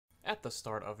At the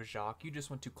start of Jacques, you just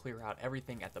want to clear out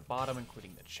everything at the bottom,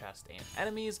 including the chest and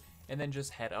enemies, and then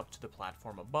just head up to the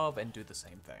platform above and do the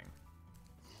same thing.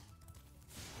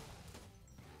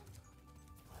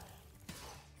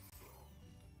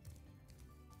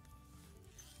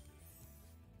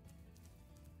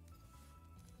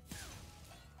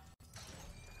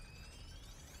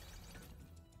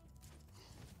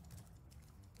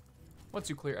 Once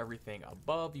you clear everything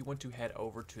above, you want to head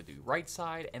over to the right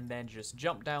side and then just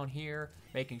jump down here,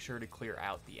 making sure to clear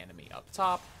out the enemy up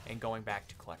top and going back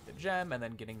to collect the gem and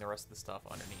then getting the rest of the stuff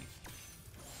underneath.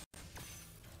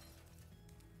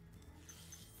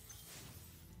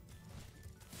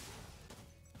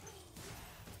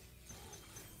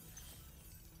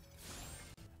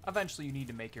 Eventually you need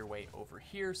to make your way over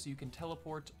here so you can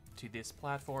teleport to this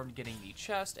platform, getting the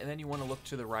chest, and then you want to look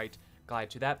to the right, glide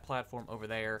to that platform over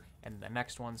there, and the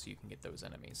next one so you can get those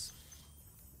enemies.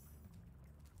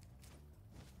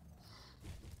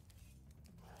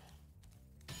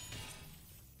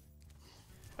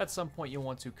 At some point you'll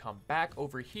want to come back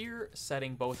over here,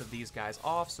 setting both of these guys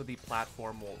off so the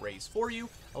platform will raise for you,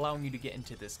 allowing you to get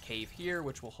into this cave here,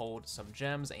 which will hold some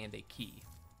gems and a key.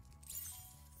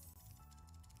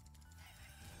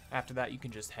 After that, you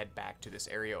can just head back to this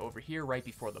area over here right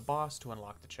before the boss to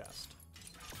unlock the chest.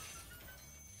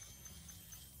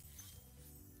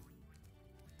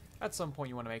 At some point,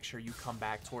 you want to make sure you come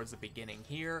back towards the beginning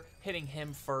here, hitting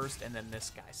him first and then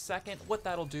this guy second. What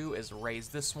that'll do is raise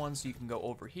this one so you can go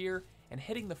over here, and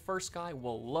hitting the first guy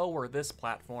will lower this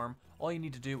platform. All you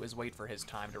need to do is wait for his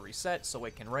time to reset so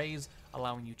it can raise,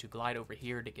 allowing you to glide over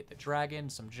here to get the dragon,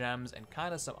 some gems, and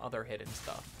kind of some other hidden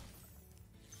stuff.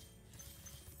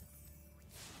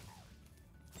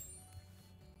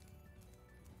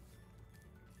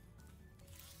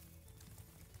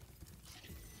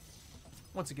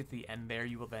 Once you get to the end there,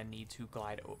 you will then need to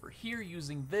glide over here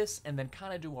using this and then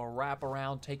kind of do a wrap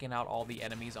around, taking out all the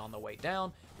enemies on the way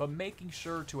down, but making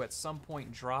sure to at some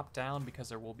point drop down because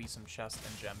there will be some chests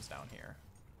and gems down here.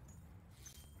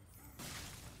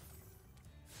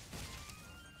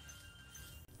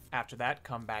 After that,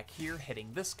 come back here,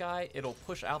 hitting this guy. It'll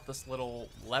push out this little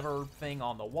lever thing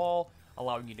on the wall,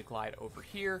 allowing you to glide over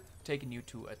here, taking you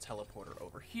to a teleporter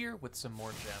over here with some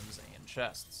more gems and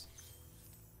chests.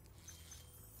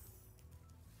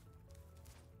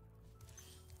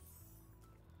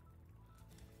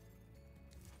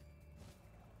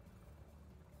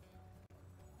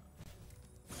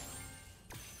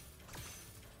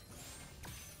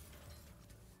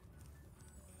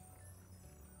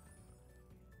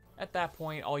 At that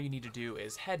point, all you need to do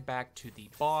is head back to the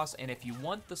boss, and if you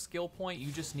want the skill point,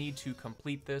 you just need to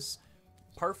complete this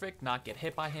perfect, not get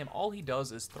hit by him. All he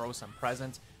does is throw some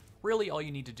presents. Really, all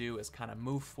you need to do is kind of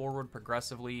move forward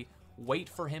progressively, wait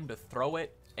for him to throw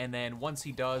it, and then once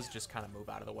he does, just kind of move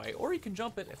out of the way. Or you can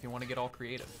jump it if you want to get all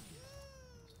creative.